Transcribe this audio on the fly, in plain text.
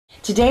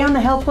Today on the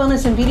Health,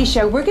 Wellness, and Beauty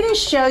Show, we're going to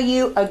show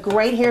you a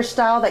great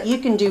hairstyle that you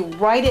can do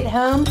right at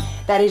home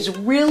that is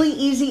really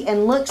easy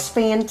and looks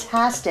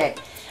fantastic.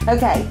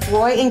 Okay,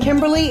 Roy and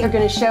Kimberly are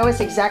going to show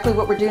us exactly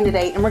what we're doing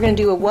today, and we're going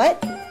to do a what?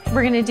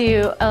 We're going to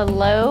do a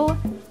low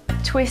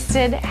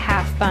twisted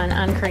half bun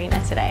on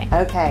Karina today.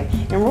 Okay,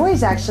 and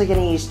Roy's actually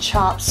going to use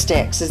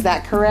chopsticks, is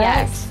that correct?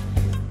 Yes.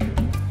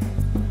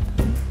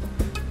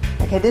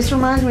 Okay, this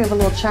reminds me of a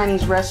little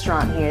Chinese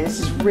restaurant here.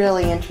 This is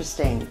really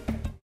interesting.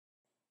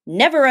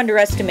 Never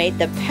underestimate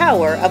the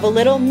power of a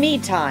little me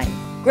time.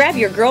 Grab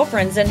your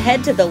girlfriends and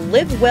head to the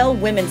Live Well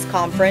Women's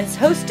Conference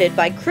hosted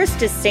by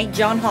Christus St.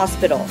 John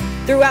Hospital.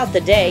 Throughout the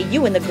day,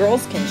 you and the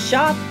girls can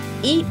shop,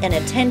 eat, and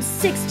attend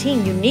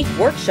 16 unique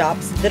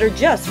workshops that are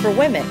just for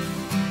women.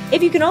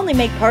 If you can only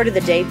make part of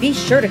the day, be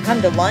sure to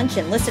come to lunch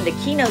and listen to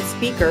keynote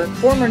speaker,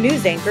 former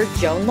news anchor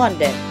Joan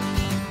London.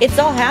 It's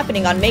all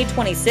happening on May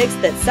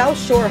 26th at South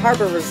Shore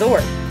Harbor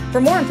Resort. For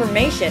more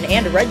information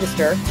and to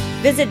register,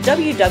 visit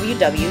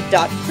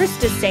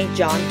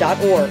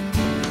www.christusstjohn.org.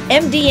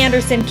 MD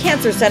Anderson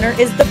Cancer Center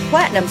is the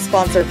platinum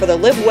sponsor for the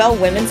Live Well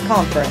Women's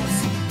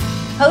Conference,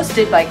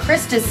 hosted by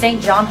Christus St.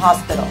 John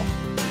Hospital.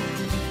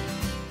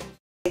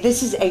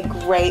 This is a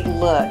great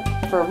look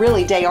for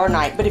really day or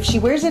night, but if she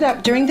wears it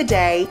up during the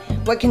day,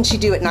 what can she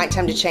do at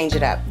nighttime to change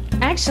it up?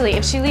 Actually,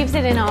 if she leaves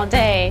it in all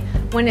day,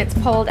 when it's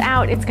pulled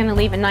out, it's going to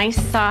leave a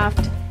nice,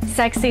 soft,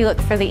 sexy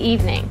look for the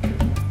evening.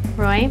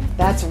 Roy?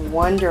 That's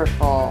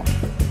wonderful.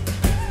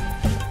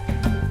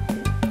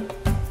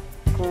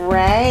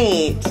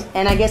 Great.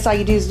 And I guess all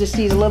you do is just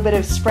use a little bit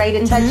of spray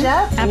to touch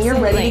up, and you're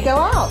ready to go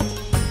out.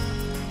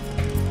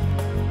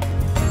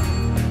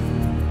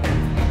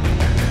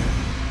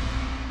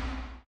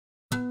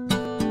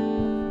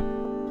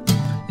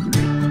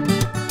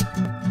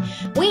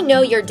 We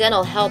know your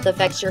dental health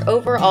affects your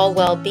overall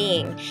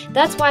well-being.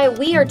 That's why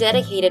we are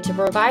dedicated to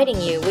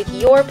providing you with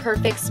your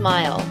perfect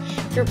smile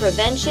through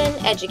prevention,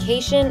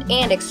 education,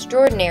 and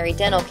extraordinary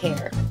dental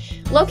care.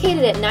 Located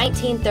at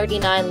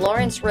 1939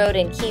 Lawrence Road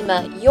in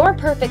Kemah, Your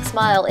Perfect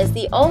Smile is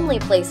the only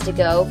place to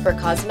go for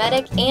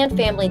cosmetic and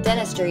family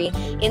dentistry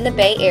in the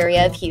Bay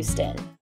Area of Houston.